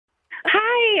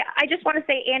Hi. I just want to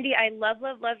say, Andy, I love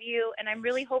you, and I'm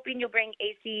really hoping you'll bring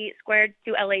AC Squared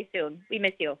to LA soon. We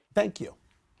miss you. Thank you.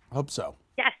 I hope so.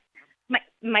 Yes.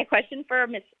 My question for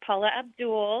Miss Paula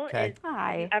Abdul is: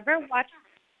 Hi. Have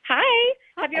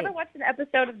you ever watched an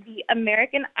episode of the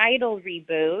American Idol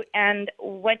reboot? And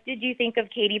what did you think of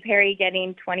Katy Perry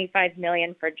getting $25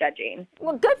 million for judging?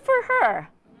 Well, good for her.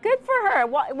 Good for her.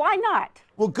 Why not?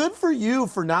 Well, good for you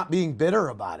for not being bitter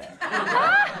about it.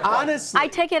 Honestly. I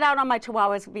take it out on my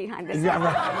chihuahuas behind this. Yeah,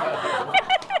 right.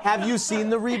 Have you seen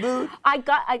the reboot?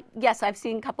 Yes, I've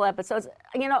seen a couple episodes.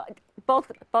 You know,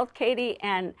 both Katy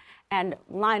and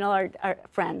Lionel are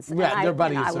friends. Yeah, they're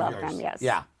buddies I love yours. them, yes.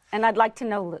 Yeah. And I'd like to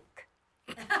know Luke.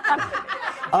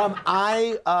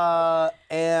 I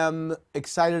am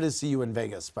excited to see you in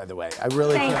Vegas, by the way. I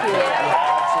really Thank can't. you.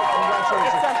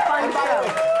 Congratulations. It's a fun show.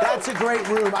 That's a great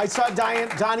room. I saw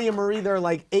Donnie and Marie there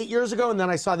like 8 years ago, and then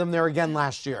I saw them there again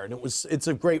last year, and it's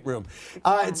a great room.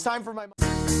 It's time for my...